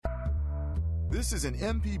This is an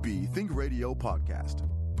MPB Think Radio podcast.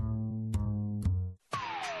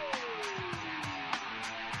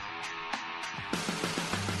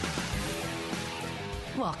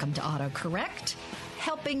 Welcome to AutoCorrect,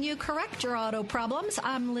 helping you correct your auto problems.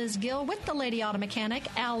 I'm Liz Gill with the Lady Auto Mechanic,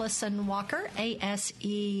 Allison Walker,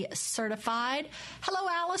 ASE certified. Hello,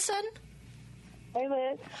 Allison. Hey,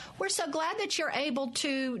 Liz. We're so glad that you're able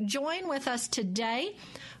to join with us today.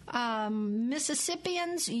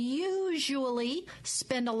 Mississippians usually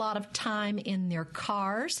spend a lot of time in their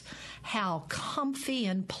cars. How comfy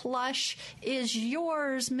and plush is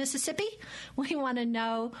yours, Mississippi? We want to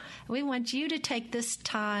know. We want you to take this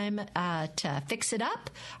time to fix it up.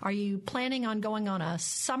 Are you planning on going on a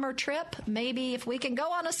summer trip? Maybe if we can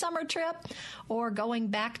go on a summer trip, or going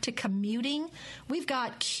back to commuting. We've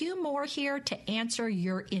got Q Moore here to answer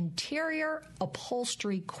your interior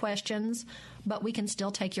upholstery questions, but we can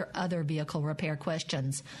still take your other vehicle repair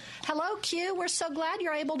questions. Hello, Q. We're so glad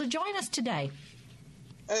you're able to join us today.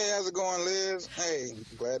 Hey, how's it going, Liz? Hey,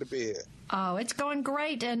 glad to be here. Oh, it's going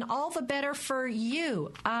great, and all the better for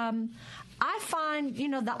you. I find,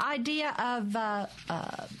 the idea of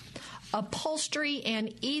upholstery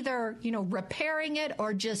and either, repairing it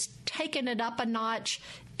or just taking it up a notch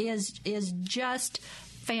is just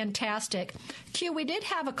fantastic. Q, we did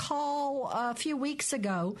have a call a few weeks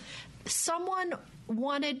ago. Someone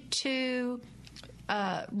wanted to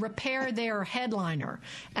repair their headliner,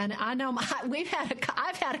 and I know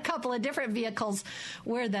I've had a couple of different vehicles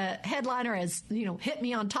where the headliner has hit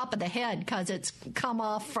me on top of the head because it's come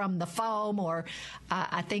off from the foam, or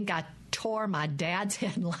I think I tore my dad's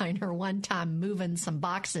headliner one time moving some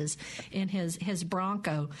boxes in his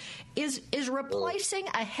Bronco. Is replacing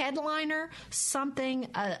a headliner something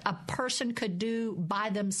a person could do by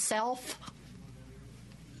themselves?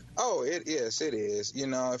 Oh, it is.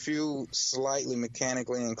 If you slightly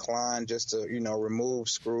mechanically inclined just to, remove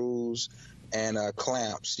screws and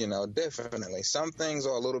clamps, definitely. Some things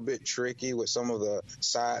are a little bit tricky with some of the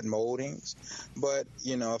side moldings. But,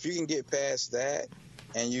 if you can get past that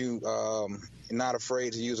and you not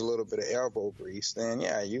afraid to use a little bit of elbow grease, then,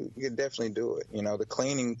 yeah, you can definitely do it. The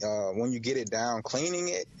cleaning, when you get it down, cleaning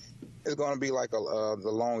it is going to be like the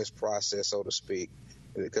longest process, so to speak.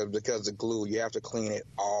 Because the glue, you have to clean it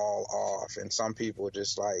all off, and some people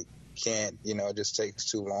just can't, it just takes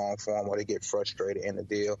too long for them, or they get frustrated in the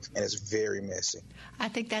deal, and it's very messy. I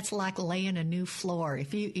think that's like laying a new floor.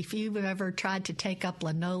 If you've ever tried to take up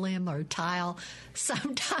linoleum or tile,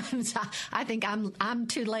 sometimes I think I'm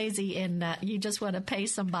too lazy, and you just want to pay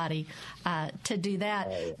somebody to do that.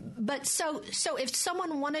 Right. But so if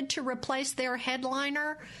someone wanted to replace their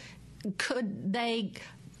headliner, could they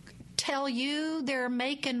tell you their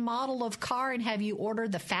make and model of car and have you order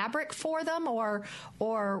the fabric for them, or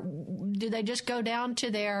do they just go down to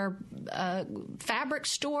their fabric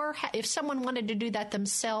store? If someone wanted to do that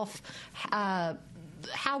themselves, how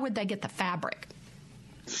would they get the fabric?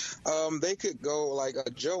 They could go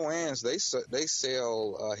Joann's. They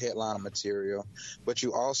sell headliner material, but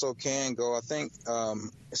you also can go. I think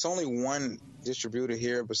it's only one distributor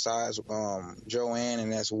here besides Joann,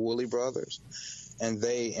 and that's Woolley Brothers. And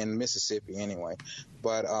they in Mississippi anyway,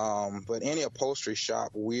 but any upholstery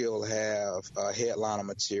shop will have headliner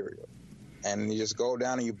material, and you just go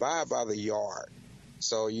down and you buy it by the yard.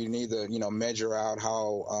 So you need to measure out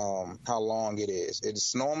how long it is. It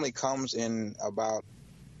normally comes in about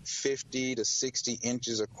 50 to 60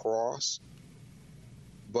 inches across,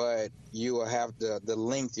 but you will have the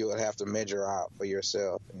length you will have to measure out for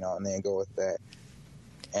yourself, and then go with that.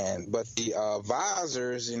 But the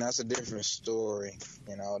visors, that's a different story.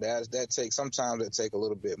 Sometimes it take a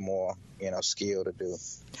little bit more, skill to do.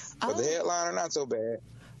 But the headliner, not so bad.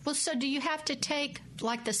 Well, so do you have to take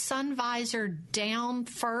the sun visor down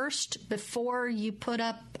first before you put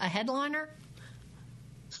up a headliner?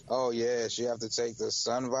 Oh yes, you have to take the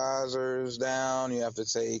sun visors down. You have to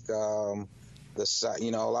take the side,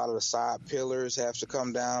 a lot of the side pillars have to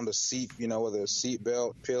come down. The seat, where the seat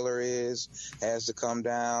belt pillar has to come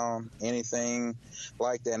down. Anything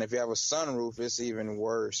like that. And if you have a sunroof, it's even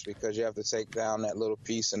worse because you have to take down that little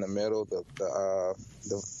piece in the middle, the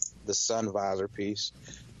sun visor piece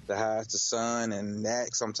that hides the sun, and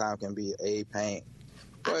that sometimes can be a pain.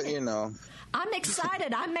 But I'm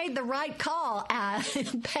excited. I made the right call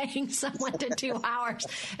paying someone to do ours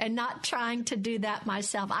and not trying to do that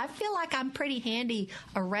myself. I feel like I'm pretty handy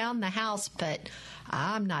around the house, but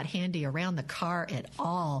I'm not handy around the car at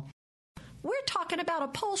all. We're talking about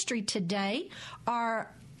upholstery today.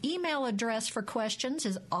 Our email address for questions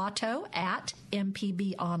is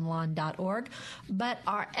auto@mpbonline.org. But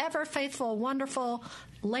our ever faithful, wonderful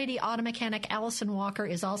Lady Auto Mechanic Allison Walker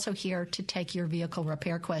is also here to take your vehicle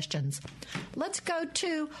repair questions. Let's go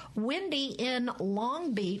to Wendy in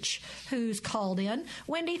Long Beach, who's called in.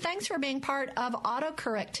 Wendy, thanks for being part of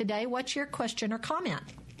AutoCorrect today. What's your question or comment?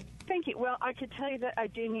 Thank you. Well, I could tell you that I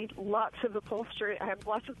do need lots of upholstery. I have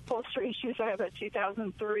lots of upholstery issues. I have a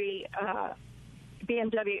 2003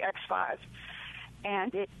 BMW X5,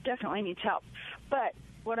 and it definitely needs help. But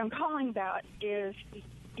what I'm calling about is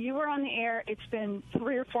you were on the air, it's been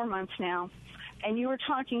 3 or 4 months now, and you were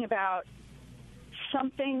talking about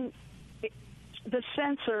something, the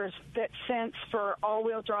sensors that sense for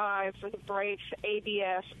all-wheel drive, for the brakes,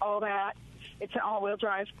 ABS, all that. It's an all-wheel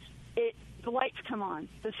drive. The lights come on,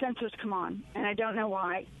 the sensors come on, and I don't know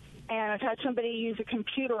why. And I've had somebody use a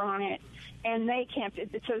computer on it, and they can't.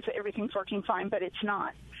 It says that everything's working fine, but it's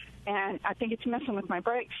not. And I think it's messing with my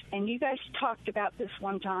brakes. And you guys talked about this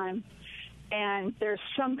one time, and there's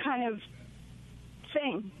some kind of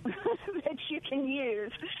thing that you can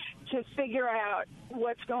use to figure out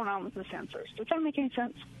what's going on with the sensors. Does that make any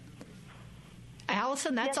sense?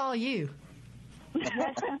 Allison, that's all you.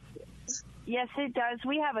 Yes, it does.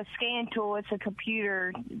 We have a scan tool. It's a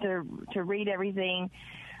computer to read everything.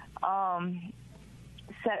 And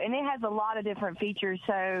it has a lot of different features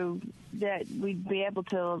so that we'd be able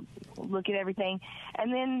to look at everything.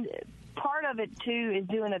 And then part of it, too, is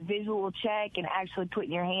doing a visual check and actually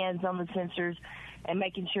putting your hands on the sensors and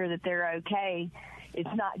making sure that they're okay.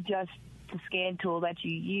 It's not just the scan tool that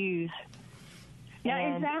you use.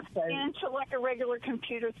 Now, is that into like a regular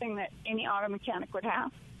computer thing that any auto mechanic would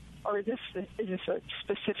have? Or is this a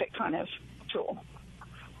specific kind of tool?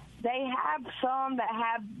 They have some that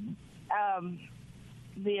have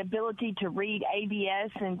the ability to read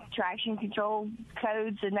ABS and traction control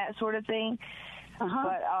codes and that sort of thing.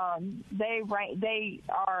 But they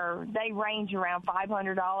range around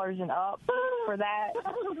 $500 and up for that.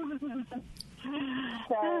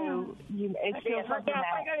 So it's still something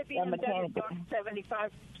that a mechanic.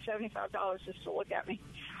 $75 just to look at me.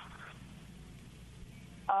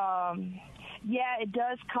 Yeah, it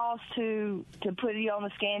does cost to put you on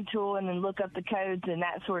the scan tool and then look up the codes and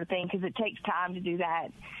that sort of thing because it takes time to do that.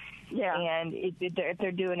 Yeah. And if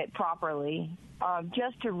they're doing it properly,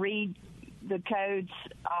 just to read the codes,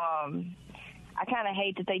 I kind of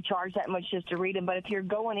hate that they charge that much just to read them. But if you're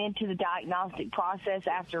going into the diagnostic process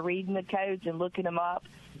after reading the codes and looking them up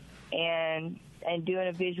and doing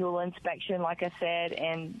a visual inspection, like I said,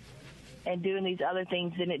 and doing these other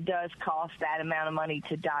things, then it does cost that amount of money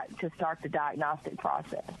to start the diagnostic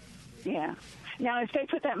process. Yeah. Now, if they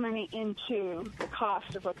put that money into the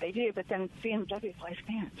cost of what they do, but then BMW's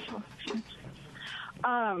lifespan is so expensive.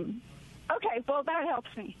 Okay, well, that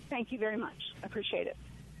helps me. Thank you very much. I appreciate it.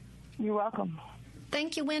 You're welcome.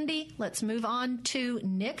 Thank you, Wendy. Let's move on to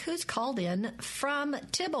Nick, who's called in from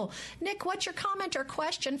Tibble. Nick, what's your comment or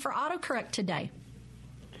question for AutoCorrect today?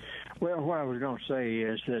 Well, what I was going to say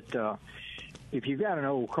is that if you've got an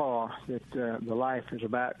old car that the life is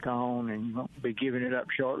about gone and you won't be giving it up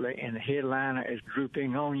shortly and the headliner is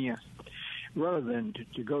drooping on you, rather than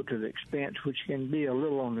to go to the expense, which can be a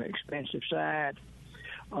little on the expensive side,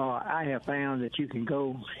 I have found that you can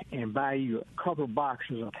go and buy you a couple of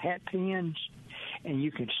boxes of hat pins, and you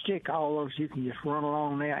can stick all those. You can just run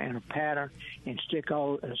along there in a pattern and stick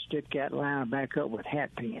that liner back up with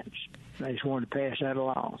hat pins. I just wanted to pass that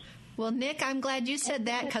along. Well, Nick, I'm glad you said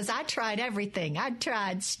that because I tried everything. I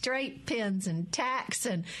tried straight pins and tacks,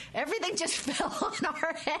 and everything just fell on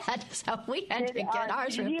our head, so we had to get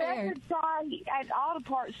ours repaired. Did you ever try at Auto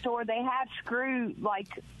Parts store? They have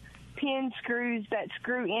pin screws that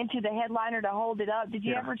screw into the headliner to hold it up. Did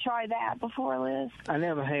you ever try that before, Liz? I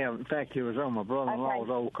never have. In fact, it was on my brother-in-law's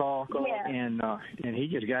old car, and he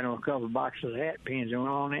just got him a couple of boxes of hat pins and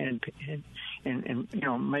went on and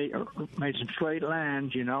made some straight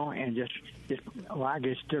lines, and just I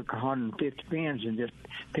guess took 150 pins and just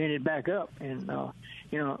pinned it back up, and that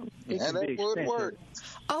would work.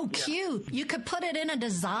 Oh, cute! You could put it in a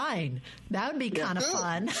design. That would be kind of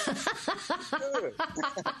fun. Good.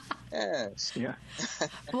 Yes. Yeah.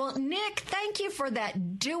 Well, Nick, thank you for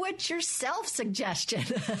that do-it-yourself suggestion.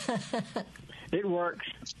 It works.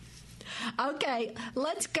 Okay,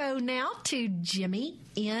 let's go now to Jimmy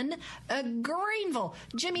in Greenville.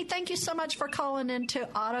 Jimmy, thank you so much for calling into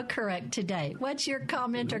AutoCorrect today. What's your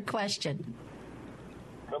comment or question?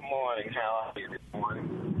 Good morning. How are you this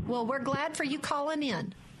morning? Well, we're glad for you calling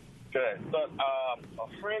in. Good. Look,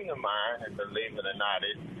 a friend of mine, and believe it or not,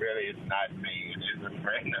 it really is not me. It is a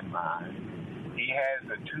friend of mine. He has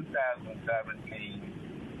a 2017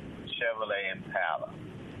 Chevrolet Impala,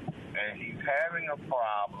 and he's having a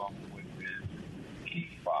problem with his key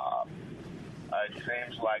fob. It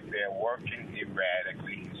seems like they're working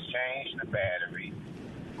erratically. He's changed the battery,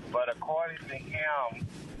 but according to him,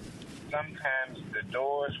 sometimes the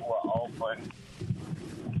doors will open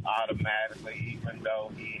automatically, even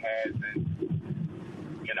though he hasn't,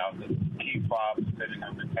 the key fob sitting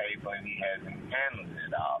on the table and he hasn't handled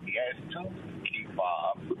it all. He has two key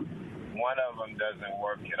fobs. One of them doesn't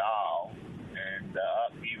work at all, and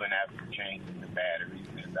even after changing the batteries,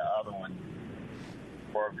 and the other one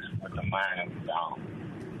works with the minor down.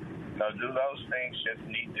 So do those things just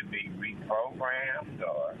need to be reprogrammed,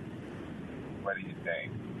 or what do you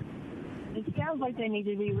think? It sounds like they need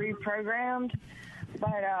to be reprogrammed, but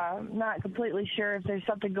I'm not completely sure if there's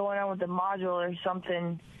something going on with the module or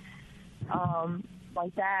something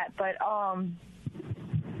like that. But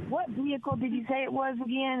what vehicle did you say it was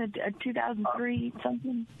again? A 2003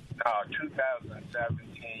 something? No,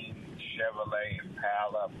 2017 Chevrolet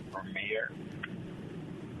Impala Premier.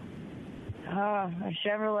 A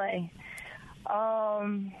Chevrolet.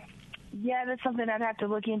 Yeah, that's something I'd have to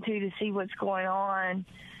look into to see what's going on.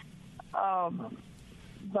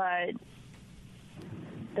 But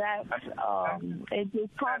that's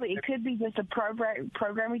it could be just a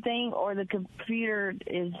programming thing, or the computer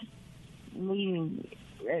is needing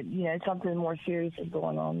something more serious is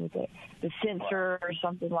going on with it, the sensor or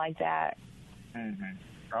something like that.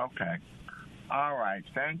 Okay. All right.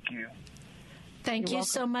 Thank you. Thank you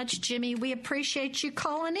so much, Jimmy. We appreciate you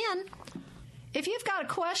calling in. If you've got a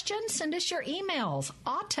question, send us your emails,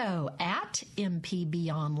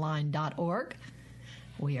 auto@mpbonline.org.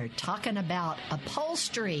 We are talking about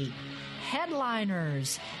upholstery,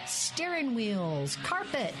 headliners, steering wheels,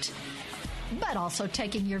 carpet, but also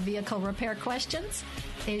taking your vehicle repair questions.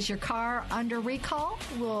 Is your car under recall?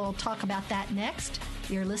 We'll talk about that next.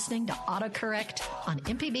 You're listening to AutoCorrect on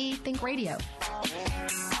MPB Think Radio.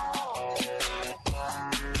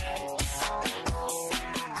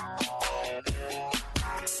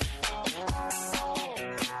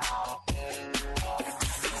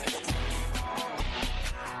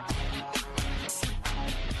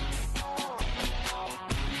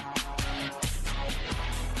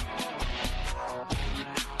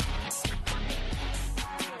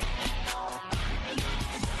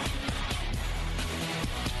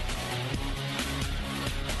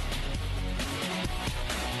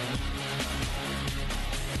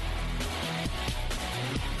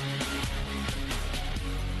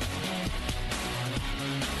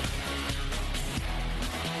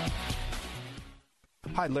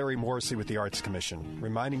 Hi, Larry Morrissey with the Arts Commission,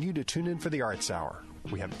 reminding you to tune in for the Arts Hour.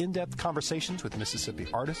 We have in-depth conversations with Mississippi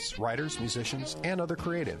artists, writers, musicians, and other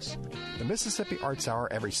creatives. The Mississippi Arts Hour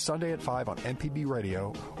every Sunday at 5 on MPB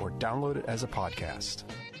Radio, or download it as a podcast.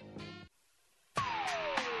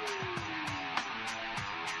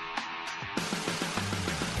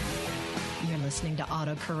 You're listening to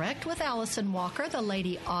AutoCorrect with Allison Walker, the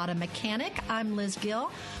Lady Auto Mechanic. I'm Liz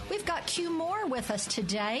Gill. We've got Q Moore with us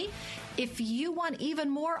today. If you want even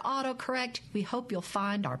more AutoCorrect, we hope you'll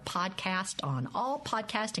find our podcast on all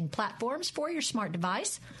podcasting platforms for your smart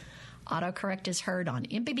device. AutoCorrect is heard on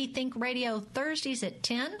MPB Think Radio Thursdays at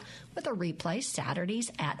 10 with a replay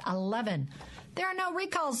Saturdays at 11. There are no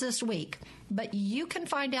recalls this week, but you can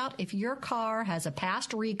find out if your car has a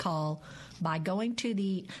past recall by going to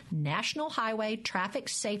the National Highway Traffic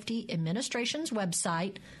Safety Administration's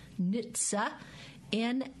website, NHTSA,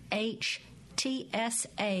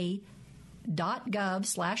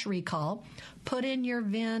 NHTSA.gov/recall, put in your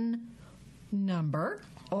VIN number,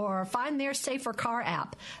 or find their Safer Car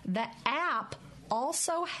app. The app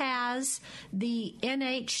also has the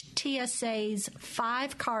NHTSA's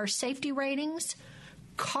 5 car safety ratings,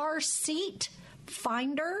 car seat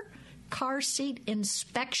finder, car seat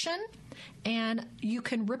inspection, and you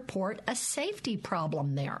can report a safety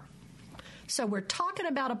problem there. So we're talking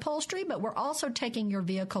about upholstery, but we're also taking your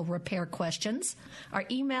vehicle repair questions. Our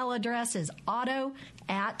email address is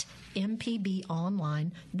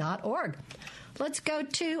auto@mpbonline.org. Let's go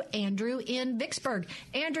to Andrew in Vicksburg.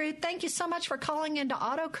 Andrew, thank you so much for calling into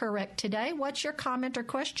AutoCorrect today. What's your comment or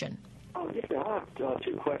question? Yes, I have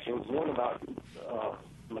 2 questions. One about the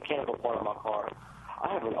mechanical part of my car.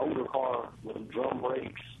 I have an older car with drum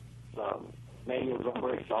brakes, manual drum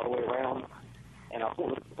brakes all the way around, and I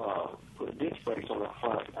want to put disc brakes on the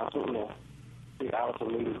front. I was going to see Allison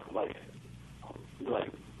move, like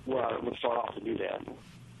where I would start off to do that.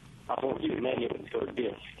 I want to use manual and go to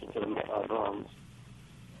disc instead of drums.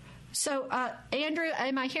 So, Andrew,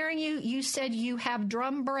 am I hearing you? You said you have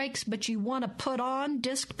drum brakes, but you want to put on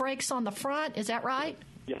disc brakes on the front. Is that right?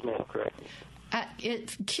 Yes, ma'am, correct.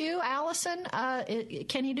 Allison,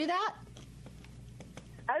 can you do that?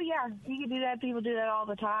 Oh, yeah, you can do that. People do that all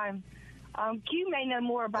the time. Q may know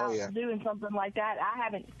more about doing something like that. I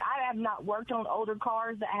have not worked on older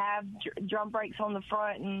cars that have drum brakes on the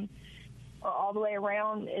front and all the way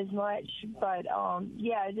around as much, but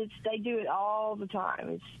they do it all the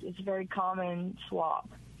time. It's a very common swap.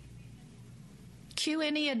 Q,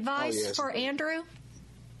 any advice for Andrew?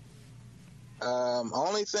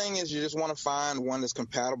 Only thing is you just want to find one that's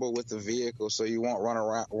compatible with the vehicle so you won't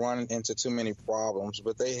run into too many problems.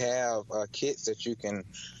 But they have kits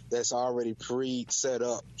that's already pre-set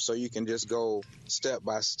up, so you can just go step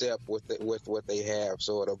by step with what they have,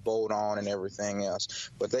 so it'll bolt on and everything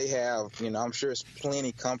else. But they have, I'm sure it's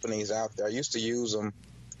plenty companies out there. I used to use them.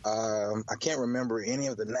 I can't remember any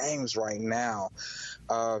of the names right now.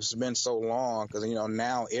 It's been so long because,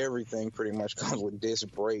 now everything pretty much comes with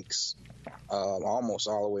disc brakes almost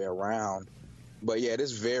all the way around. But, yeah, it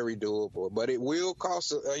is very doable. But it will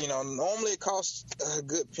cost, normally it costs a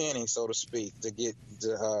good penny, so to speak, to get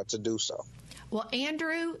to do so. Well,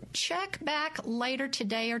 Andrew, check back later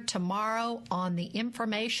today or tomorrow on the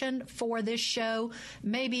information for this show.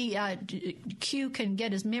 Maybe Q can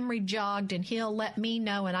get his memory jogged, and he'll let me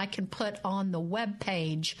know, and I can put on the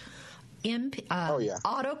webpage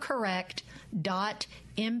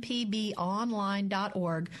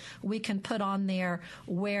autocorrect.mpbonline.org. We can put on there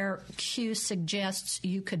where Q suggests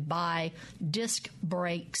you could buy disc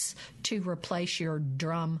brakes to replace your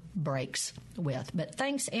drum brakes with. But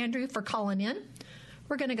thanks, Andrew, for calling in.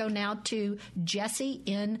 We're going to go now to Jesse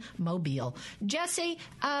in Mobile. Jesse,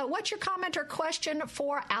 what's your comment or question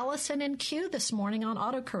for Allison and Q this morning on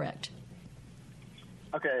AutoCorrect?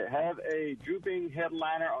 Okay, have a drooping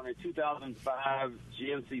headliner on a 2005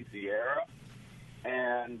 GMC Sierra,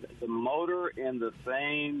 and the motor in the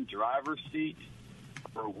same driver's seat.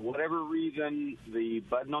 For whatever reason, the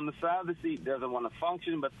button on the side of the seat doesn't want to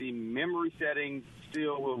function, but the memory settings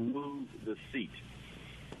still will move the seat.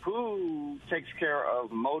 Who takes care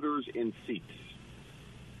of motors in seats?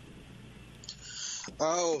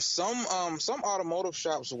 Oh, some automotive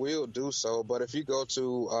shops will do so, but if you go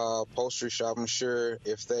to a upholstery shop, I'm sure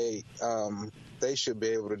if they should be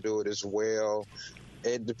able to do it as well.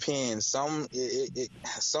 It depends. Some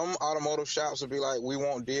automotive shops will be like, we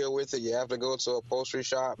won't deal with it. You have to go to a upholstery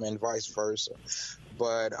shop, and vice versa.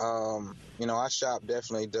 But our shop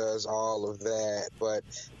definitely does all of that. But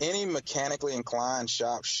any mechanically inclined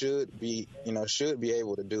shop should be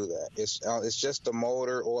able to do that. It's just the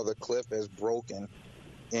motor or the clip is broken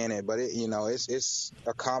in it. But it's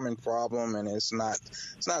a common problem, and it's not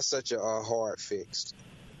such a hard fix.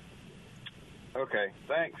 Okay,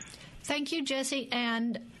 thanks. Thank you, Jesse.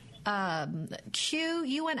 And Q,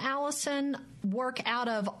 you and Allison work out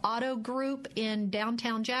of Auto Group in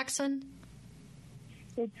downtown Jackson?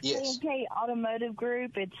 It's K&K Automotive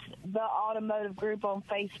Group. It's the Automotive Group on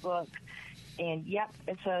Facebook. And, yep,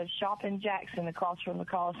 it's a shop in Jackson across from the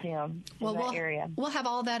Coliseum in that area. We'll have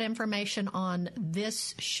all that information on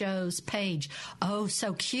this show's page. Oh,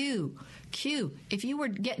 so Q, if you were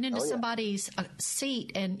getting into somebody's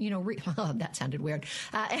seat and, that sounded weird,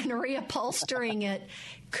 and reupholstering it,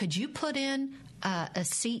 could you put in a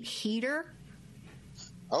seat heater?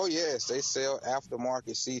 Oh, yes. They sell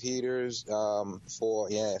aftermarket seat heaters for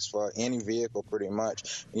any vehicle pretty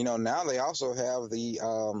much. Now they also have the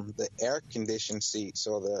air-conditioned seats,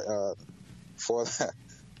 so for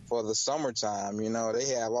the summertime, they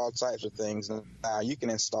have all types of things. Now you can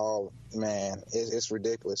install, it's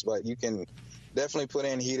ridiculous, but you can definitely put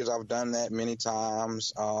in heaters. I've done that many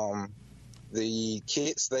times. The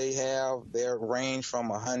kits they range from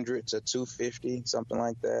 $100 to $250, something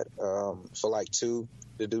like that, for like to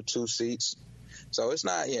do two seats. So it's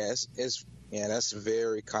not, that's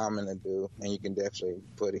very common to do, and you can definitely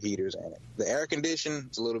put heaters in it. The air condition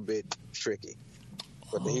is a little bit tricky,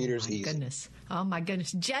 but the heater's easy. Oh my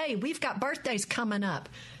goodness. Jay, we've got birthdays coming up.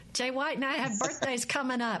 Jay White and I have birthdays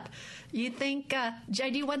coming up. You think, Jay,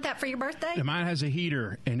 do you want that for your birthday? Mine has a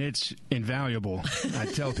heater, and it's invaluable. I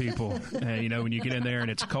tell people, when you get in there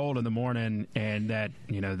and it's cold in the morning, and that,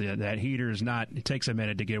 that heater is not, it takes a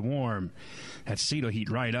minute to get warm. That seat will heat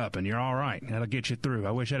right up, and you're all right. That'll get you through.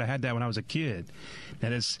 I wish I'd have had that when I was a kid. Now,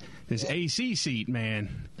 this AC seat,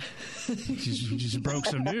 man, just broke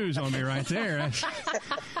some news on me right there.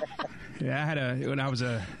 Yeah, when I was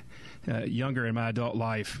younger in my adult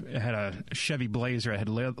life, I had a Chevy Blazer. I had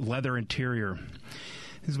leather interior.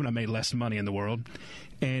 This is when I made less money in the world.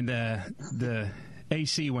 And the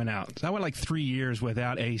AC went out. So I went like 3 years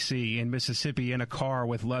without AC in Mississippi in a car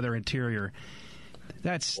with leather interior.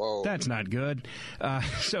 That's not good.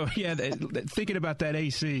 Thinking about that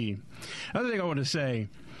AC. Another thing I want to say,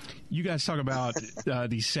 you guys talk about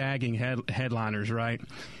these sagging headliners, right?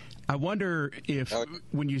 I wonder if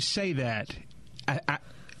when you say that,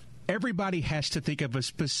 everybody has to think of a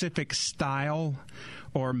specific style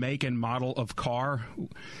or make and model of car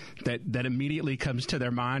that immediately comes to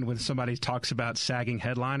their mind when somebody talks about sagging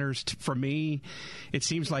headliners. For me, it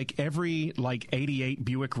seems like every 88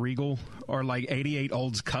 Buick Regal or 88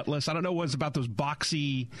 Olds Cutlass, I don't know what's about those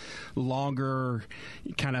boxy, longer,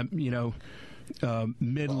 kind of,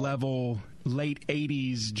 mid-level, late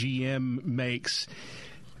 80s GM makes.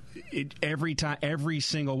 Every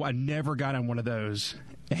single, I never got on one of those.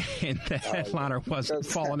 And the headliner wasn't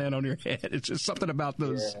falling in on your head. It's just something about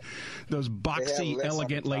those boxy,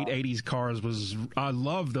 elegant late 80s cars I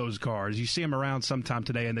love those cars. You see them around sometime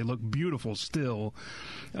today, and they look beautiful still.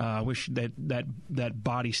 I wish that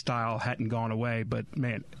body style hadn't gone away, but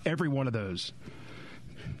man, every one of those.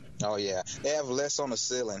 Oh yeah, they have less on the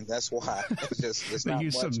ceiling. That's why it's they not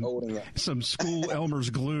use much holding it. Some school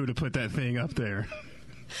Elmer's glue to put that thing up there.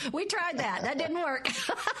 We tried that. That didn't work.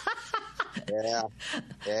 Yeah,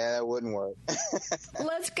 that wouldn't work.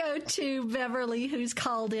 Let's go to Beverly, who's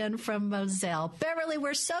called in from Moselle. Beverly,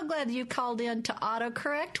 we're so glad you called in to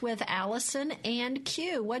AutoCorrect with Allison and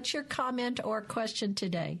Q. What's your comment or question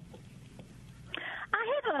today?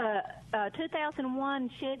 I have a 2001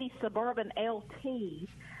 Chevy Suburban LT,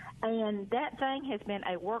 and that thing has been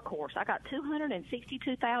a workhorse. I got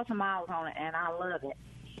 262,000 miles on it, and I love it.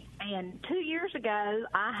 And 2 years ago,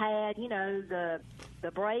 I had,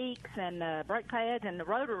 the brakes and the brake pads and the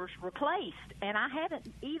rotors replaced, and I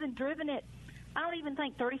haven't even driven it, I don't even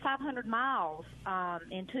think 3,500 miles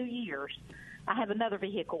in 2 years. I have another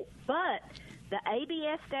vehicle. But the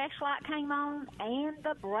ABS dash light came on and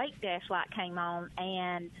the brake dash light came on,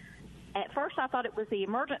 and at first I thought it was the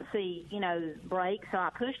emergency, brake, so I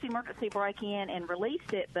pushed the emergency brake in and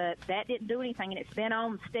released it, but that didn't do anything, and it's been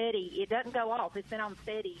on steady. It doesn't go off. It's been on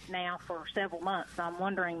steady now for several months. So I'm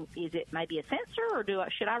wondering, is it maybe a sensor, or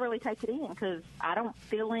should I really take it in? Because I don't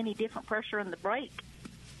feel any different pressure in the brake.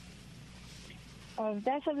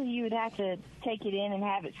 That's something you would have to take it in and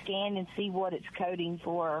have it scanned and see what it's coding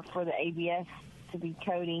for the ABS to be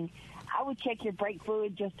coding. I would check your brake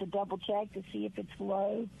fluid just to double check to see if it's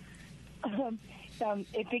low.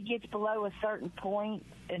 If it gets below a certain point,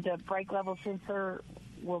 the brake level sensor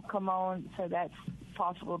will come on, so that's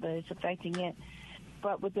possible that it's affecting it.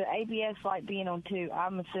 But with the ABS light being on too,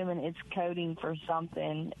 I'm assuming it's coding for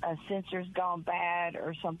something. A sensor's gone bad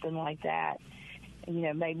or something like that.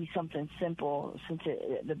 Maybe something simple since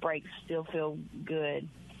the brakes still feel good.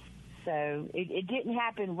 So it didn't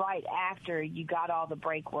happen right after you got all the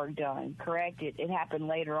brake work done, correct? It happened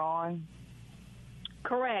later on?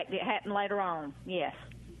 Correct. It happened later on, yes.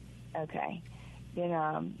 Okay.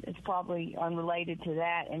 Then it's probably unrelated to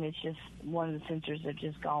that, and it's just one of the sensors have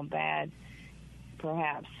just gone bad,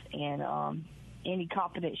 perhaps. And any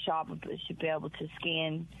competent shop should be able to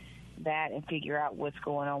scan that and figure out what's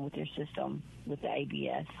going on with your system with the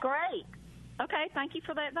ABS. Great. Okay, thank you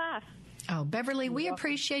for that advice. Oh, Beverly, we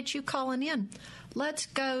appreciate you calling in. Let's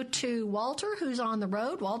go to Walter, who's on the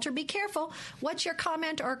road. Walter, be careful. What's your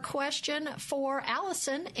comment or question for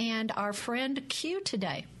Allison and our friend Q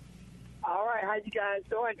today? All right. How you guys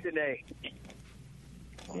doing today?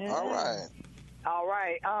 Yeah. All right. All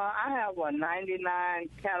right. I have a 99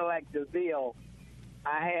 Cadillac DeVille.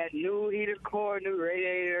 I had new heater core, new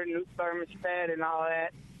radiator, new thermostat, and all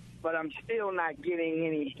that. But I'm still not getting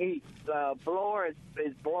any heat. The blower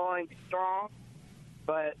is blowing strong,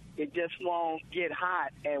 but it just won't get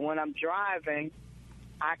hot. And when I'm driving,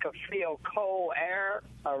 I can feel cold air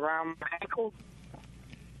around my ankles.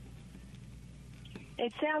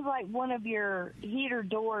 It sounds like one of your heater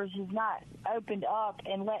doors is not opened up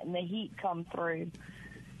and letting the heat come through.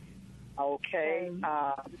 Okay.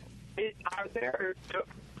 Are there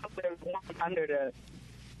one under the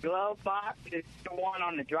glove box? Is the one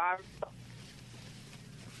on the driver's side?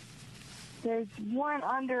 There's one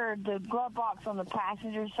under the glove box on the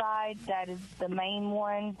passenger side. That is the main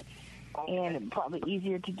one, and probably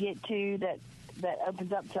easier to get to. That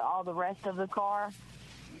opens up to all the rest of the car.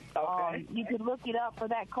 Okay. You could look it up for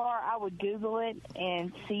that car. I would Google it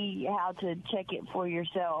and see how to check it for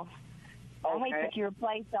yourself. I hate that you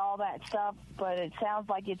replaced all that stuff, but it sounds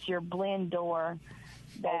like it's your blend door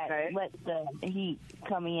that lets the heat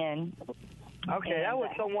come in. Okay, that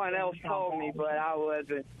was someone else told me, but I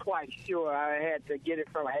wasn't quite sure. I had to get it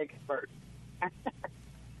from an expert.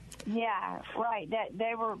 Yeah, right.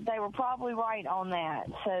 They were probably right on that.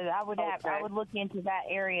 So I would look into that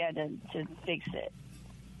area to fix it.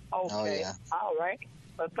 Okay. Oh, yeah. All right.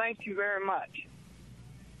 Well, thank you very much.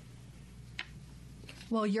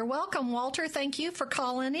 Well, you're welcome, Walter. Thank you for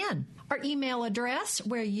calling in. Our email address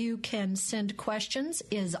where you can send questions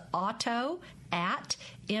is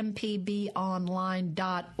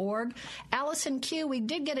auto@mpbonline.org. Allison Q, we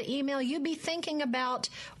did get an email. You'd be thinking about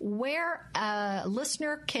where a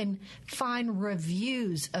listener can find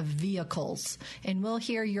reviews of vehicles, and we'll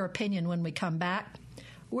hear your opinion when we come back.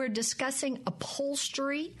 We're discussing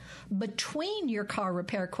upholstery between your car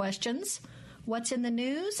repair questions. What's in the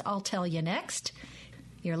news? I'll tell you next.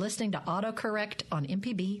 You're listening to AutoCorrect on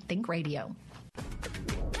MPB Think Radio.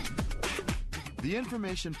 The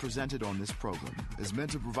information presented on this program is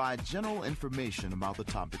meant to provide general information about the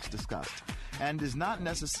topics discussed and is not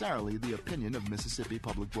necessarily the opinion of Mississippi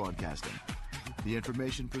Public Broadcasting. The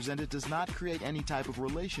information presented does not create any type of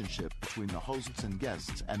relationship between the hosts and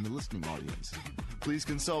guests and the listening audience. Please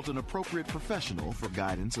consult an appropriate professional for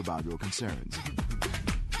guidance about your concerns.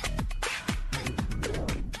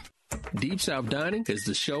 Deep South Dining is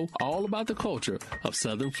the show all about the culture of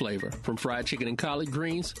Southern flavor, from fried chicken and collard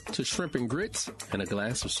greens to shrimp and grits and a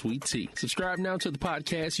glass of sweet tea. Subscribe now to the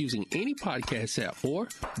podcast using any podcast app or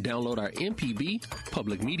download our MPB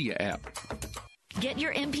Public Media app. Get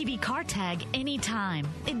your MPB car tag anytime.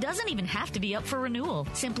 It doesn't even have to be up for renewal.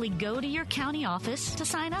 Simply go to your county office to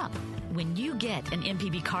sign up. When you get an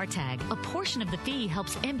MPB car tag, a portion of the fee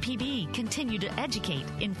helps MPB continue to educate,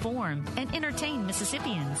 inform, and entertain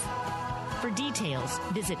Mississippians. For details,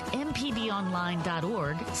 visit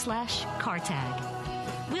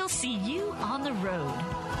mpbonline.org/cartag. We'll see you on the road.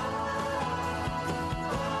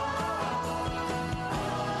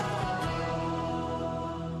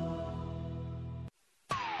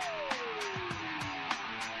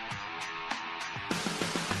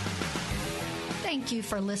 Thank you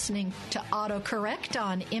for listening to AutoCorrect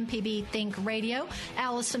on MPB Think Radio.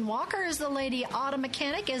 Allison Walker is the Lady Auto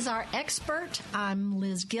Mechanic, is our expert. I'm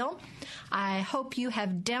Liz Gill. I hope you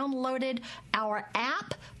have downloaded our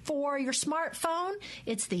app for your smartphone.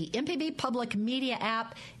 It's the MPB Public Media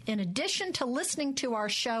app. In addition to listening to our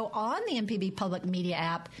show on the MPB Public Media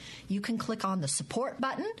app, you can click on the support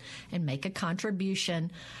button and make a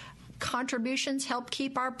contribution. Contributions help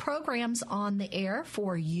keep our programs on the air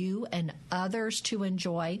for you and others to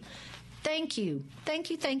enjoy. Thank you. Thank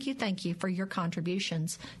you, thank you, thank you for your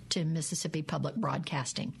contributions to Mississippi Public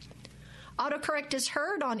Broadcasting. AutoCorrect is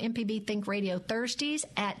heard on MPB Think Radio Thursdays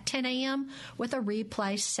at 10 a.m. with a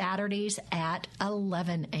replay Saturdays at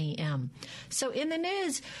 11 a.m. So in the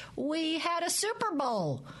news, we had a Super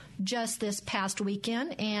Bowl just this past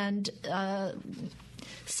weekend, and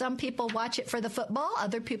some people watch it for the football,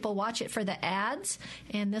 other people watch it for the ads,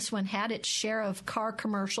 and this one had its share of car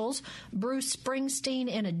commercials. Bruce Springsteen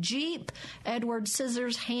in a Jeep, Edward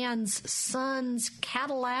Scissorhands' son's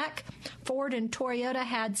Cadillac, Ford and Toyota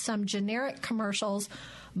had some generic commercials.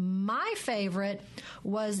 My favorite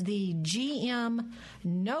was the GM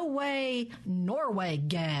No Way Norway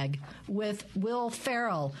gag with Will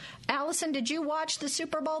Ferrell. Allison, did you watch the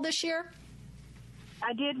Super Bowl this year?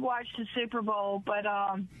 I did watch the Super Bowl, but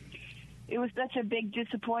it was such a big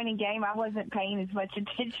disappointing game. I wasn't paying as much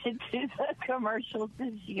attention to the commercials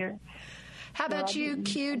this year. How about you,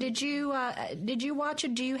 Q? Did you watch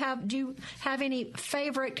it? Do you have any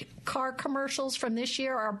favorite car commercials from this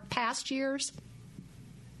year or past years?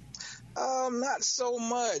 Not so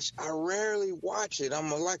much. I rarely watch it. I'm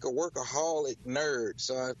like a workaholic nerd,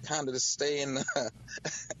 so I kind of just stay in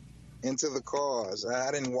into the cars.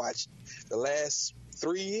 I didn't watch the last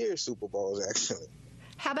 3 years Super Bowls, actually.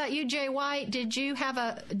 How about you, Jay White? Did you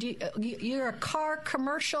have you're a car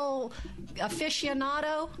commercial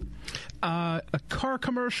aficionado? A car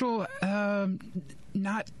commercial?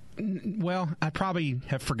 Not, well, I probably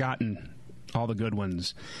have forgotten all the good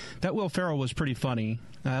ones. That Will Ferrell was pretty funny.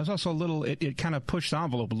 It was also a little, it kind of pushed the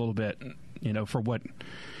envelope a little bit, for what,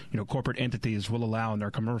 corporate entities will allow in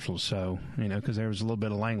their commercials. So, because there was a little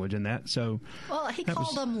bit of language in that. So, well, he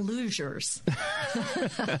called them losers.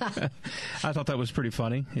 I thought that was pretty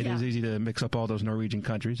funny. It is easy to mix up all those Norwegian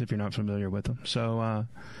countries if you're not familiar with them. So,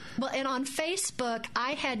 well, and on Facebook,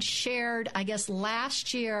 I had shared, I guess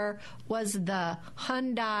last year was the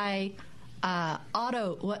Hyundai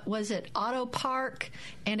Auto Park,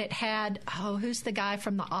 and it had, who's the guy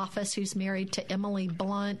from The Office who's married to Emily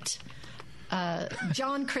Blunt?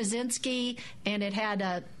 John Krasinski, and it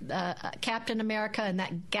had Captain America and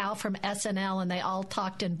that gal from SNL, and they all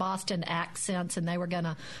talked in Boston accents, and they were going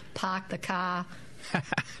to park the car.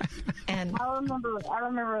 And I remember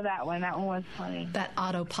that one. That one was funny. That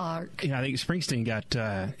Auto Park. I think Springsteen got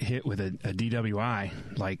hit with a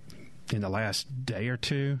DWI like in the last day or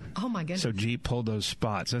two. Oh my goodness! So Jeep pulled those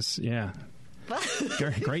spots.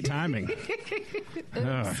 Great timing.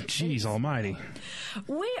 Oh, geez almighty.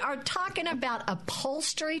 We are talking about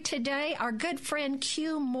upholstery today. Our good friend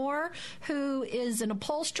Q Moore, who is an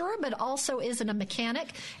upholsterer but also is a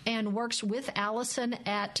mechanic and works with Allison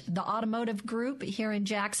at the Automotive Group here in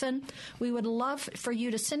Jackson. We would love for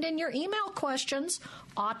you to send in your email questions,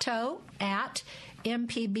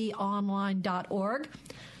 auto@mpbonline.org.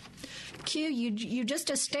 Q, you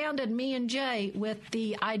just astounded me and Jay with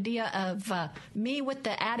the idea of me with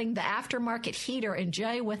adding the aftermarket heater and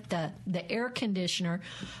Jay with the air conditioner.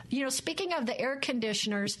 You know, speaking of the air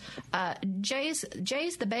conditioners, Jay's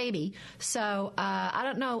the baby, so I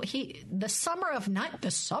don't know. The summer of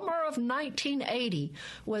 1980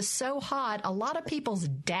 was so hot, a lot of people's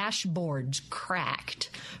dashboards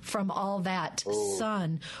cracked from all that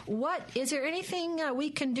sun. Is there anything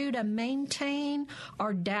we can do to maintain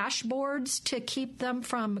our dashboard to keep them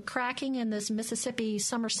from cracking in this Mississippi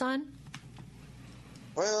summer sun?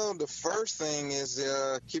 Well, the first thing is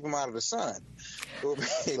keep them out of the sun. It would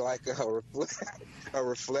be like a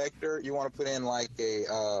reflector. You want to put in like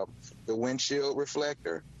the windshield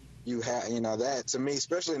reflector. You have, that to me,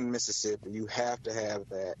 especially in Mississippi, you have to have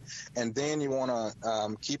that. And then you want to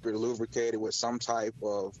keep it lubricated with some type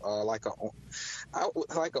of like an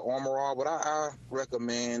Armor All, but I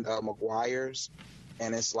recommend Meguiar's.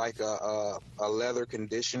 And it's like a leather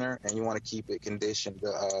conditioner, and you want to keep it conditioned,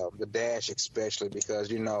 the dash especially, because,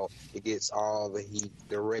 it gets all the heat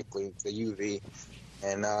directly, the UV.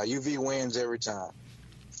 And UV wins every time.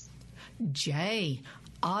 Jay,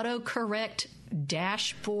 autocorrect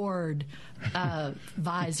dashboard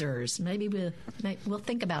visors. Maybe we'll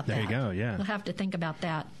think about that. There you go, yeah. We'll have to think about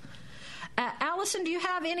that. Allison, do you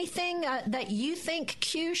have anything that you think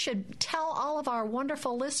Q should tell all of our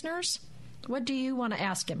wonderful listeners? What do you want to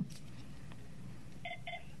ask him?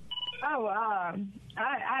 I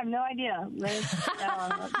have no idea.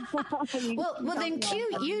 Well, then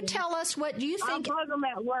Q, you tell us what you think. I'll them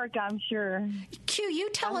at work, I'm sure. Q, you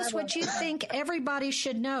tell us what you think everybody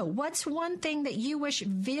should know. What's one thing that you wish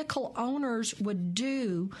vehicle owners would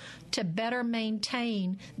do to better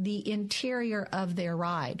maintain the interior of their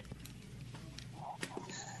ride?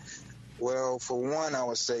 Well, for one, I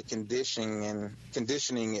would say conditioning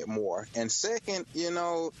it more. And second,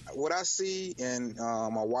 what I see, and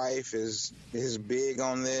my wife is big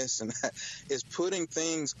on this, and is putting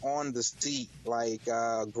things on the seat, like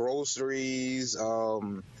groceries,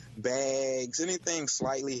 bags, anything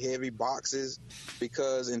slightly heavy, boxes,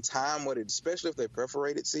 because in time, especially if they're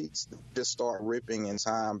perforated seats, just start ripping in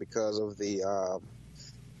time because of the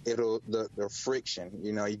friction.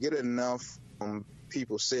 You get enough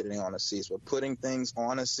people sitting on the seats, but putting things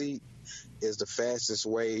on a seat is the fastest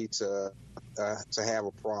way to have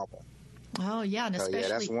a problem. Oh yeah, and especially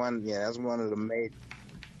that's one of the major.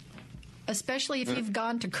 Especially if you've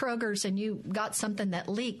gone to Kroger's and you got something that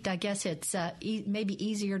leaked, I guess it's maybe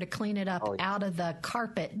easier to clean it up out of the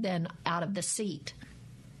carpet than out of the seat.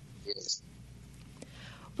 Yes.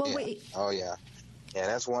 Well, yeah. Yeah,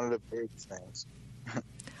 that's one of the big things.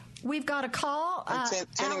 We've got a call.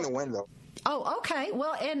 Tinting the window. Oh, okay.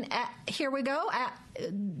 Well, and here we go.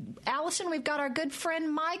 Allison, we've got our good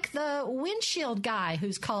friend Mike, the windshield guy,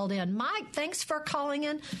 who's called in. Mike, thanks for calling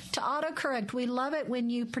in to AutoCorrect. We love it when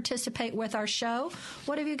you participate with our show.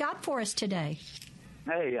 What have you got for us today?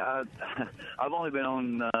 Hey, I've only been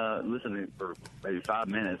on listening for maybe 5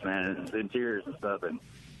 minutes, man. It's interiors and stuff, and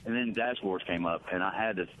then dashboards came up, and I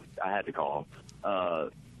had to call.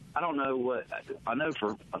 I don't know what I know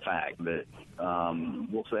for a fact that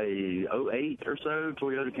we'll say 08 or so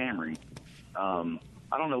Toyota Camry.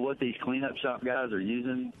 I don't know what these cleanup shop guys are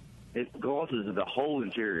using. It glosses the whole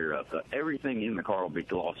interior up. Everything in the car will be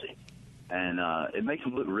glossy, and it makes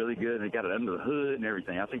them look really good. And they got it under the hood and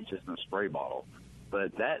everything. I think it's just in a spray bottle,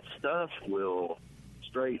 but that stuff will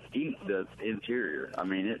straight eat the interior. I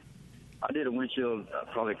mean, I did a windshield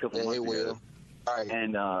probably a couple months ago. Right.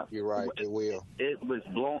 And you're right, it will. It was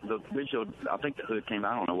blown. The windshield, I think the hood came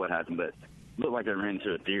out. I don't know what happened, but it looked like I ran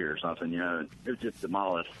into a deer or something. It was just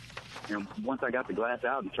demolished. And once I got the glass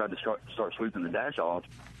out and tried to start sweeping the dash off,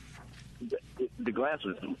 the glass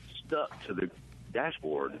was stuck to the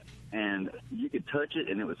dashboard, and you could touch it,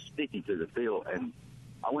 and it was sticky to the feel. And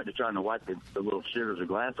I went to trying to wipe the little shivers of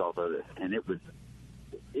glass off of it, and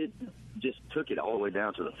it just took it all the way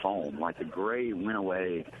down to the foam. Like the gray went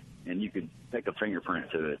away, and you could take a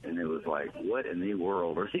fingerprint to it, and it was like, what in the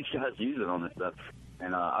world are these guys using on this stuff?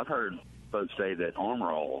 And I've heard folks say that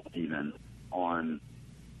Armor All, even on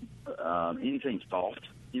anything soft,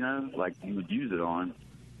 like you would use it on,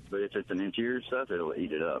 but if it's an interior stuff, it'll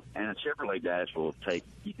eat it up. And a Chevrolet dash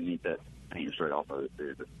you can eat that paint straight off of it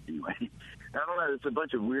too. But anyway, I don't know. It's a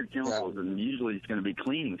bunch of weird chemicals, and usually it's going to be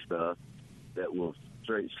cleaning stuff that will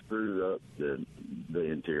straight screw up the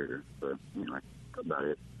interior. So, anyway, that's about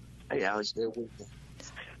it. Hey, Alex.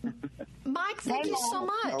 Mike, thank you so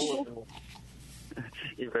much.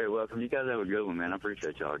 You're very welcome. You guys have a good one, man. I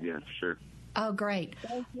appreciate y'all again, for sure. Oh, great.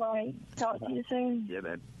 Thanks, Mike. Talk to you soon. Yeah,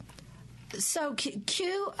 babe. So,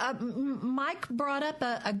 Q, Mike brought up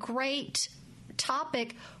a great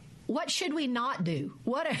topic. What should we not do?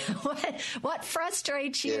 What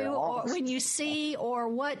frustrates you or when you see, or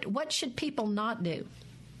what should people not do?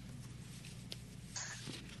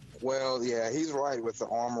 Well, yeah, he's right with the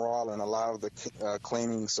Armor All and a lot of the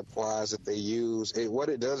cleaning supplies that they use. What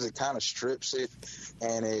it does, it kind of strips it,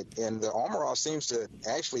 and the Armor All seems to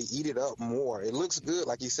actually eat it up more. It looks good,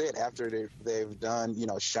 like you said, after they've done,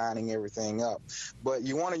 shining everything up. But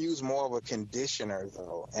you want to use more of a conditioner,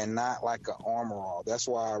 though, and not like an Armor All. That's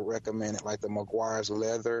why I recommend it, like the Meguiar's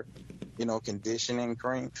Leather, conditioning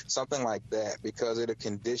cream, something like that, because it'll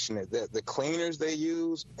condition it. The cleaners they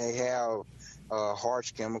use, they have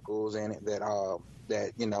harsh chemicals in it that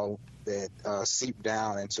seep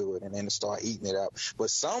down into it and then start eating it up.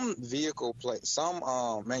 But some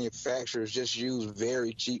manufacturers just use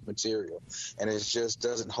very cheap material, and it just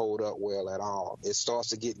doesn't hold up well at all. It starts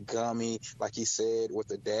to get gummy, like he said, with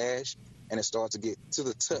the dash, and it starts to get to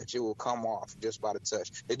the touch. It will come off just by the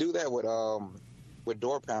touch. They do that with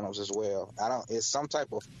door panels as well. It's some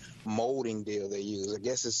type of molding deal they use. I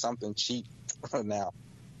guess it's something cheap now.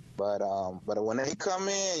 But when they come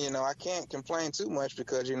in, I can't complain too much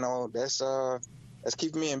because, that's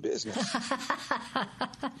keeping me in business.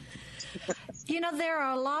 There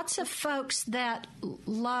are lots of folks that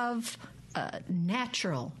love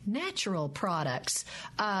natural products.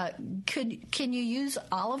 Can you use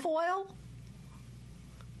olive oil?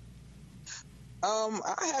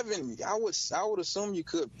 I haven't. I would assume you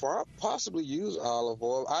could possibly use olive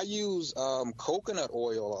oil. I use coconut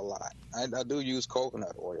oil a lot. I do use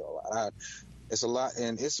coconut oil a lot. It's a lot,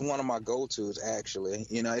 and it's one of my go-tos actually.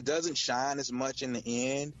 It doesn't shine as much in the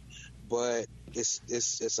end, but it's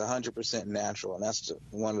 100% natural, and that's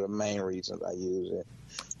one of the main reasons I use it.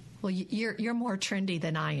 Well, you're more trendy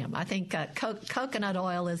than I am. I think coconut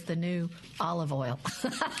oil is the new olive oil.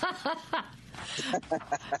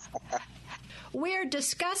 We're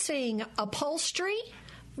discussing upholstery.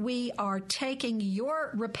 We are taking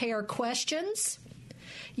your repair questions.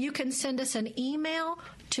 You can send us an email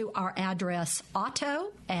to our address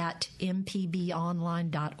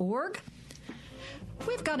auto@mpbonline.org.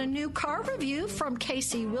 We've got a new car review from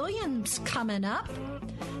Casey Williams coming up.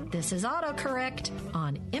 This is AutoCorrect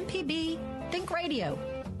on MPB Think Radio.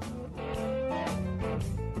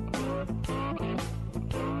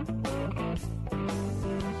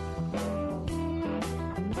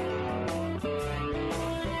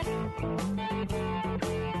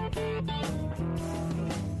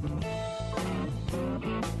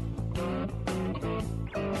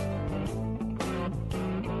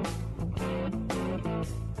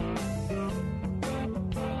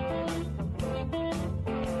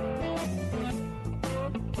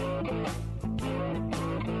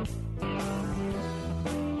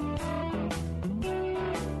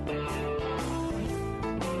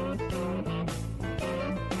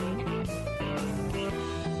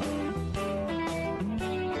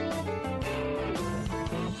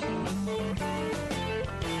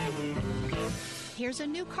 Here's a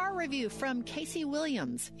new car review from Casey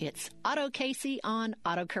Williams. It's Auto Casey on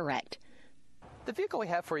AutoCorrect. The vehicle we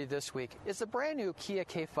have for you this week is the brand new Kia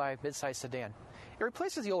K5 midsize sedan. It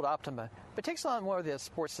replaces the old Optima, but takes on more of the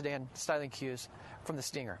sports sedan styling cues from the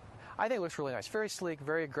Stinger. I think it looks really nice. Very sleek,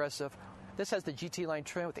 very aggressive. This has the GT line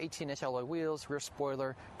trim with 18-inch alloy wheels, rear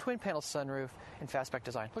spoiler, twin-panel sunroof, and fastback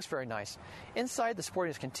design. Looks very nice. Inside, the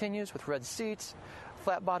sportiness continues with red seats,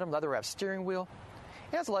 flat-bottom, leather-wrapped steering wheel.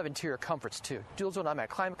 It has a lot of interior comforts, too. Dual-zone automatic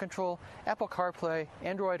climate control, Apple CarPlay,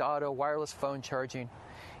 Android Auto, wireless phone charging,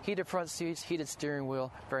 heated front seats, heated steering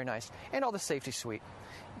wheel, very nice, and all the safety suite.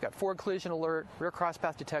 You've got forward collision alert, rear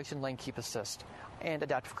crosspath detection, lane keep assist, and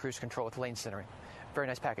adaptive cruise control with lane centering. Very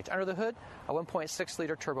nice package. Under the hood, a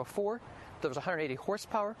 1.6-liter Turbo 4, delivers 180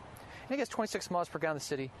 horsepower, and it gets 26 miles per gallon in the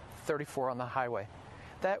city, 34 on the highway.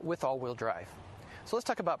 That with all-wheel drive. So let's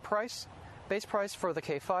talk about price. Base price for the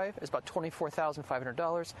K5 is about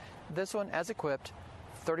 $24,500. This one, as equipped,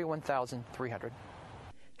 $31,300.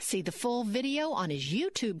 See the full video on his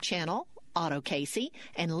YouTube channel, Auto Casey,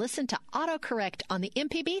 and listen to AutoCorrect on the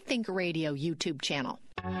MPB Think Radio YouTube channel.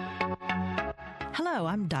 Hello,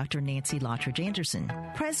 I'm Dr. Nancy Lottridge Anderson,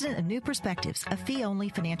 president of New Perspectives, a fee-only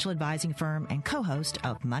financial advising firm and co-host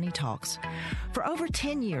of Money Talks. For over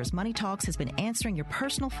 10 years, Money Talks has been answering your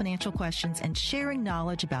personal financial questions and sharing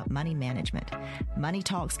knowledge about money management. Money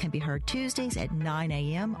Talks can be heard Tuesdays at 9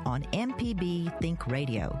 a.m. on MPB Think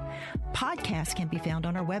Radio. Podcasts can be found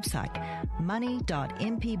on our website,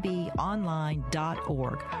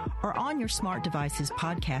 money.mpbonline.org, or on your smart device's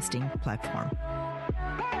podcasting platform.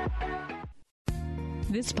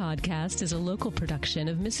 This podcast is a local production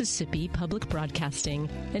of Mississippi Public Broadcasting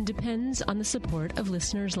and depends on the support of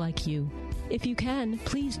listeners like you. If you can,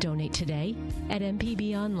 please donate today at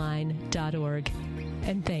mpbonline.org.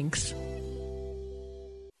 And thanks.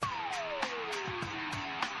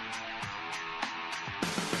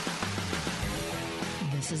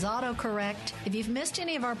 This is AutoCorrect. If you've missed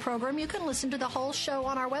any of our program, you can listen to the whole show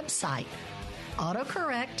on our website,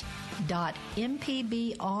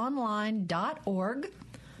 autocorrect.mpbonline.org.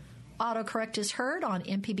 AutoCorrect is heard on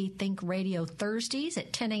MPB Think Radio Thursdays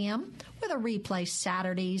at 10 a.m. with a replay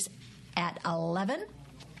Saturdays at 11.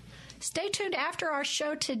 Stay tuned after our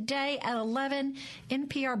show today at 11.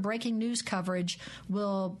 NPR breaking news coverage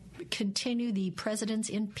will continue the president's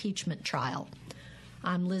impeachment trial.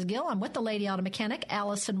 I'm Liz Gill. I'm with the Lady Auto Mechanic,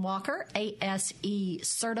 Allison Walker, ASE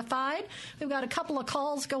certified. We've got a couple of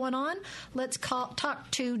calls going on. Let's talk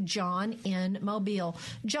to John in Mobile.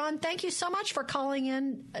 John, thank you so much for calling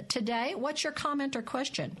in today. What's your comment or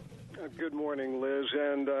question? Good morning, Liz,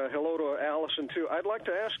 and hello to Allison, too. I'd like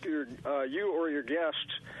to ask you or your guest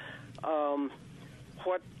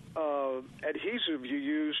what adhesive you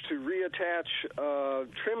use to reattach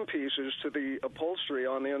trim pieces to the upholstery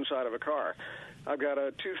on the inside of a car. I've got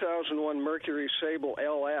a 2001 Mercury Sable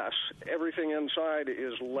LS. Everything inside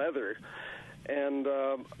is leather, and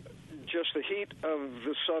just the heat of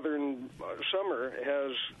the southern summer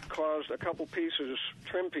has caused a couple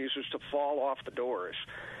trim pieces to fall off the doors.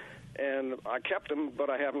 And I kept them, but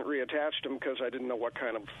I haven't reattached them because I didn't know what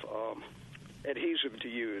kind of adhesive to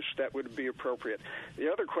use that would be appropriate.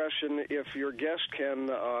 The other question, if your guest can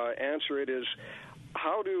answer it, is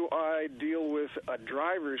how do I deal with a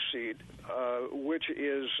driver's seat, which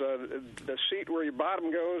is the seat where your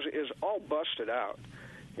bottom goes is all busted out.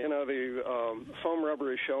 You know, the foam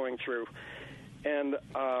rubber is showing through. And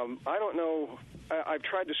I don't know, I've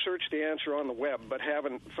tried to search the answer on the web, but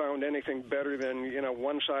haven't found anything better than,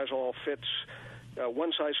 one size fits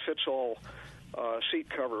all seat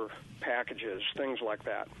cover packages, things like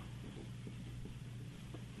that.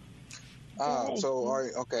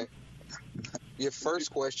 Okay. Your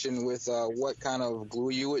first question with what kind of glue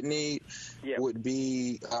you would need would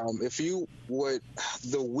be, if you would,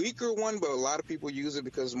 the weaker one, but a lot of people use it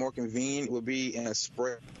because it's more convenient, would be in a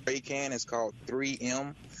spray can. It's called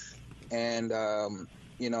 3M. And,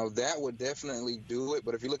 that would definitely do it.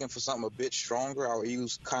 But if you're looking for something a bit stronger, I would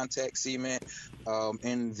use contact cement.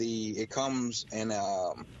 It comes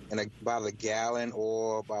by the gallon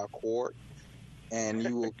or by a quart. And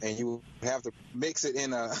you will have to mix it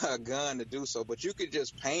in a gun to do so. But you could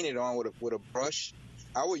just paint it on with a brush.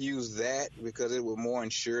 I would use that because it would more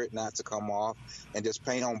ensure it not to come off, and just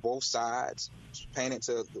paint on both sides. Paint it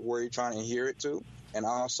to where you're trying to adhere it to, and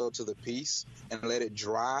also to the piece, and let it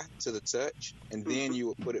dry to the touch, and then you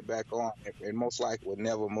would put it back on. It most likely would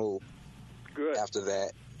never move. Good. After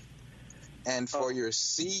that. And for your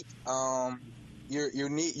seat,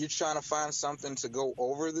 you're trying to find something to go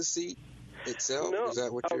over the seat itself? No, is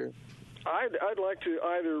that what you're... I'd like to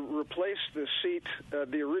either replace the seat,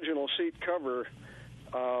 the original seat cover,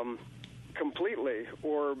 completely,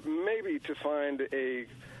 or maybe to find a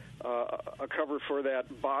cover for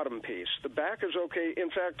that bottom piece. The back is okay. In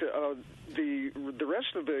fact, the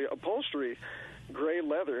rest of the upholstery, gray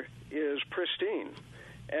leather, is pristine,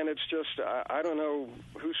 and it's just I don't know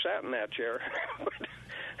who sat in that chair, but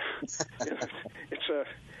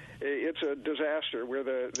it's a disaster where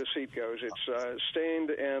the seat goes. It's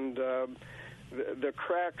stained, and the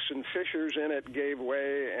cracks and fissures in it gave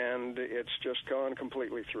way, and it's just gone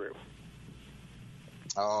completely through.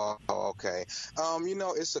 Oh, okay.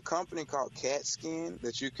 It's a company called Cat Skin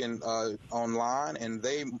that you can online, and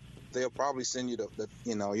they'll probably send you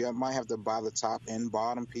you might have to buy the top and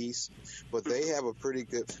bottom piece, but they have a pretty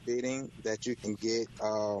good fitting that you can get.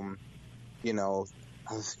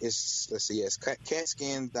 It's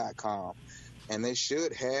catskin.com, and they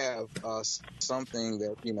should have something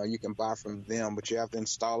that you can buy from them, but you have to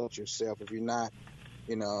install it yourself. If you're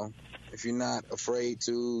not afraid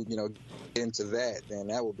to get into that, then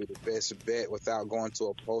that would be the best bet without going to a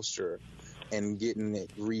upholsterer and getting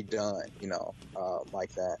it redone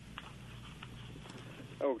like that.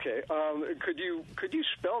 Okay. Could you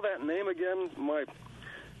spell that name again? My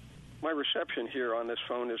reception here on this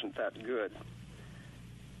phone isn't that good.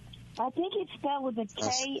 I think it's spelled with a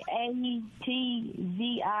Katzin,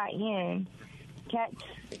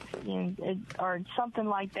 or something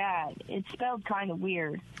like that. It's spelled kind of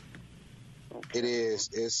weird. Okay. It is.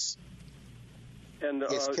 It's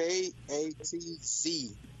Katzin.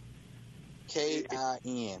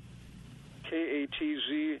 Katzin.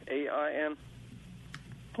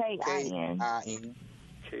 Katzin. Katzin.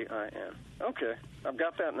 Okay, I've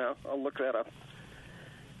got that now. I'll look that up.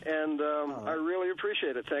 And I really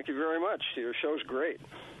appreciate it. Thank you very much. Your show's great.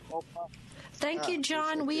 Thank you,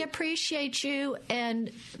 John. We appreciate you. And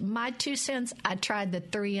my 2 cents, I tried the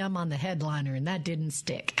 3M on the headliner, and that didn't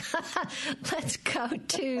stick. Let's go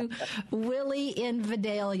to Willie in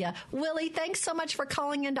Vidalia. Willie, thanks so much for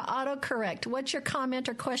calling into AutoCorrect. What's your comment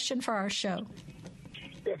or question for our show?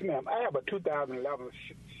 Yes, ma'am. I have a 2011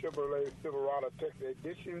 Chevrolet Silverado Texas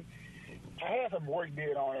Edition. I had some work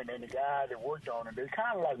did on it, and the guys that worked on it, they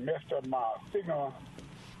kind of like messed up my signal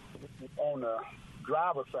on the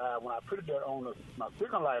driver's side. When I put it there on my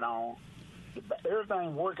signal light on,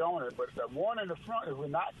 everything worked on it, but the one in the front is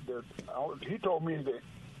not. He told me that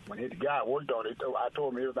when the guy worked on it, I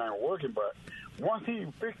told him everything was working, but once he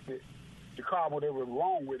fixed it, the car, whatever was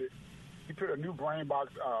wrong with it, he put a new brain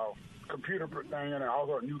box computer thing in, and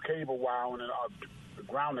also a new cable wire on it,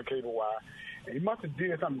 grounding cable wire. And he must have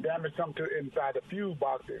did some damage to inside the fuse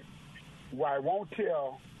box why it won't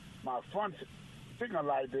tell my front signal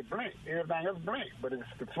light to blink. Everything else blink, but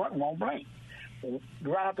the front won't blink.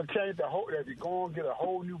 Do I have to change the whole? If you go and get a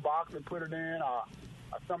whole new box and put it in, or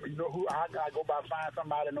something? You know who? I gotta go by find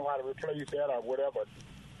somebody to know how to replace that or whatever.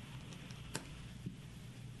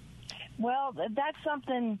 Well, that's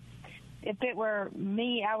something. If it were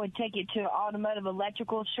me, I would take it to an automotive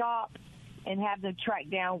electrical shop and have them track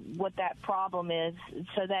down what that problem is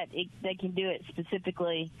so that they can do it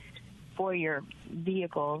specifically for your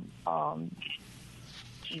vehicle.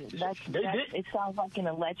 It sounds like an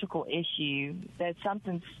electrical issue. That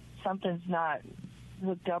something's not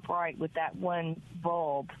hooked up right with that one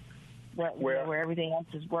bulb where everything else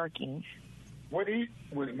is working. What he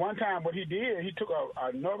did, he took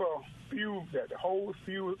another fuse, that whole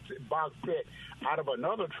fuse box set out of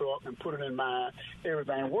another truck and put it in mine.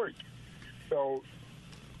 Everything worked. So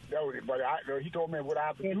that was it. But he told me what I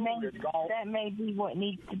have to do. That may be what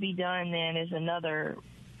needs to be done. Then is another.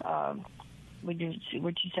 What you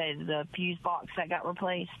say? The fuse box that got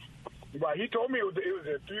replaced. Right. He told me it was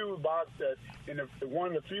a fuse box that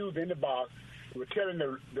one of the fuse in the box was telling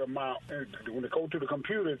the amount. When they go to the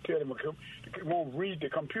computer, it won't read the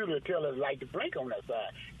computer. It tell us like to blink on that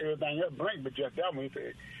side. Everything else blink, but just that one.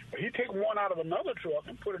 He take one out of another truck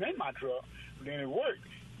and put it in my truck. Then it worked.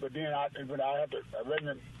 But then I do what I have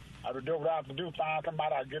to do, find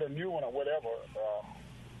somebody, I get a new one or whatever.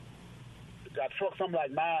 Got truck something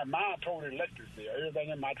like mine. Mine totally electric there. Everything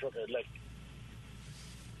in my truck is electric.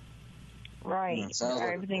 Right.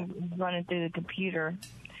 Everything's running through the computer.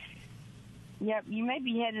 Yep, you may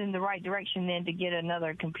be headed in the right direction then to get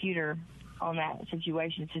another computer on that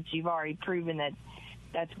situation since you've already proven that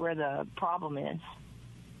that's where the problem is.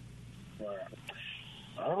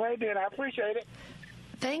 All right, then. I appreciate it.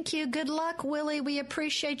 Thank you. Good luck, Willie. We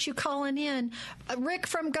appreciate you calling in. Rick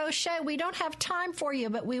from Gaucher, we don't have time for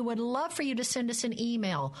you, but we would love for you to send us an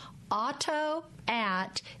email,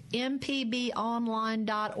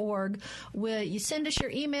 auto@mpbonline.org. You send us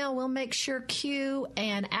your email, we'll make sure Q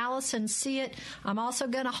and Allison see it. I'm also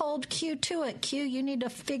going to hold Q to it. Q, you need to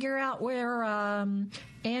figure out where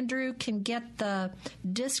Andrew can get the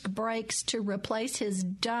disc brakes to replace his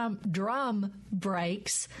drum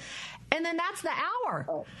brakes. And then that's the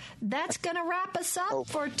hour. That's going to wrap us up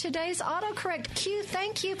for today's AutoCorrect. Q,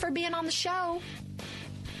 thank you for being on the show.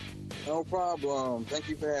 No problem. Thank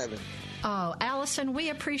you for having me. Oh, Allison,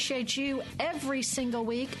 we appreciate you every single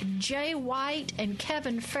week. Jay White and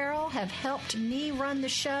Kevin Farrell have helped me run the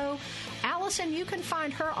show. Allison, you can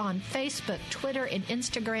find her on Facebook, Twitter, and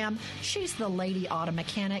Instagram. She's the Lady Auto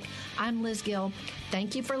Mechanic. I'm Liz Gill.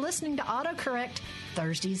 Thank you for listening to AutoCorrect,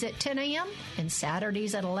 Thursdays at 10 a.m. and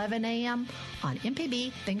Saturdays at 11 a.m. on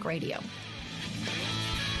MPB Think Radio.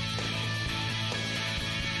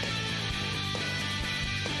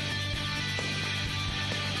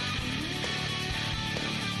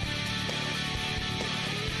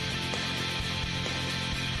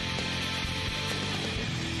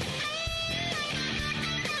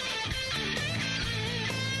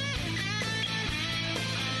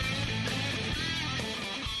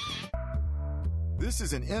 This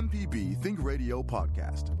is an MPB Think Radio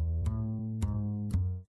podcast.